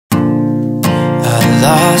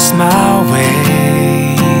lost my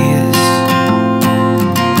ways,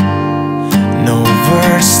 no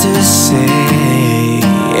words to say.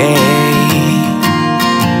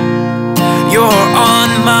 You're on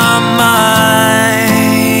my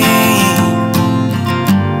mind,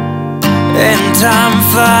 and time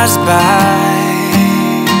flies by.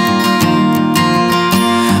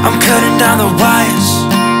 I'm cutting down the wires,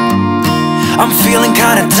 I'm feeling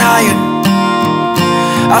kinda tired.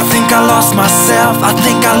 I think I lost myself, I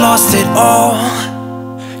think I lost it all.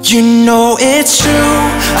 You know it's true,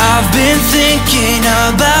 I've been thinking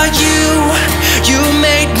about you. You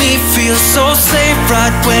made me feel so safe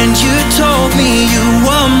right when you told me you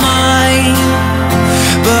were mine.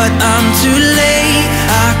 But I'm too late,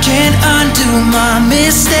 I can't undo my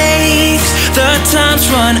mistakes. The time's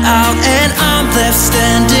run out and I'm left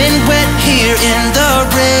standing wet here in the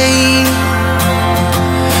rain.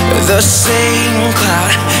 The same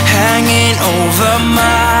cloud hanging over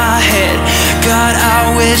my head. God, I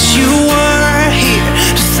wish you were here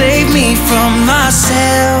to save me from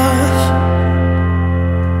myself.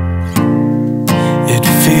 It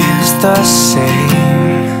feels the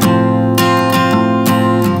same,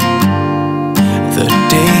 the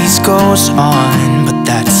days goes on, but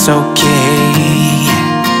that's okay.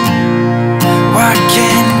 Why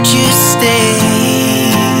can't you stay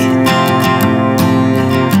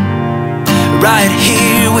right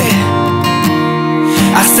here with,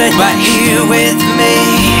 I said right here with me.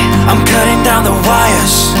 I'm cutting down the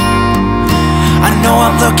wires, I know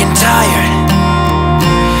I'm looking tired.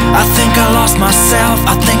 I think I lost myself,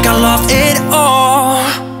 I think I lost it all.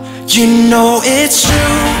 You know it's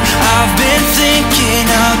true, I've been thinking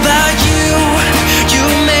about you. You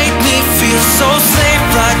made me feel so safe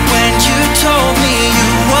right when you told me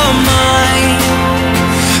you were mine.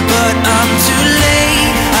 But I'm too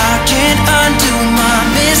late, I can't undo my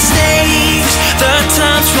mistakes. The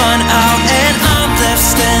time's run out and I'm left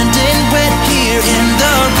standing wet here in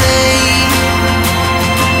the rain.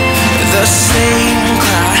 The same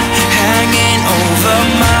cloud hanging over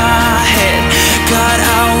my head. God,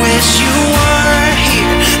 I wish you were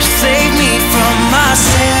here to save me from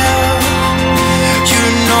myself. You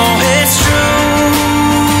know it's true,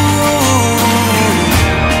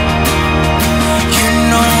 you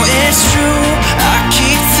know it's true. I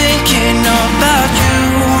keep thinking about you.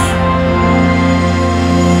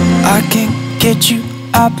 I can't get you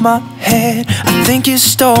out my head, I think you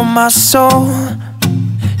stole my soul.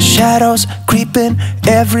 Shadows creeping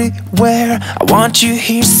everywhere, I want you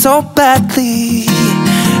here so badly.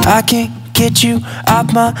 I can't get you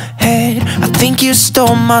out my head, I think you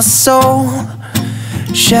stole my soul.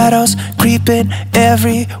 Shadows creeping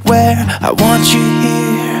everywhere, I want you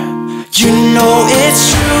here. You know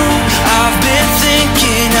it's true, I've been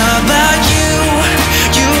thinking about you.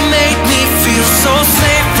 You made me feel so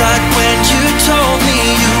safe right when you told me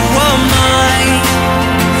you were mine.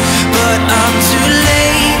 But I'm too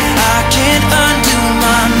late, I can't undo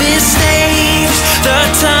my mistakes. The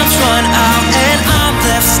time's run out and I'm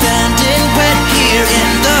left standing wet here in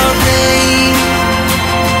the rain.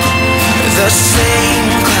 The same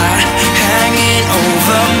cloud hanging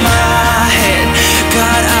over my head.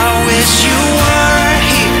 God, I wish you were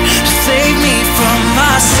here to save me from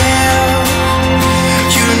myself.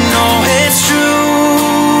 You know it's true,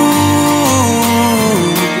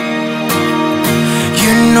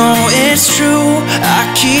 you know it's true. I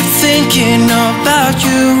keep thinking about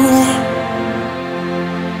you.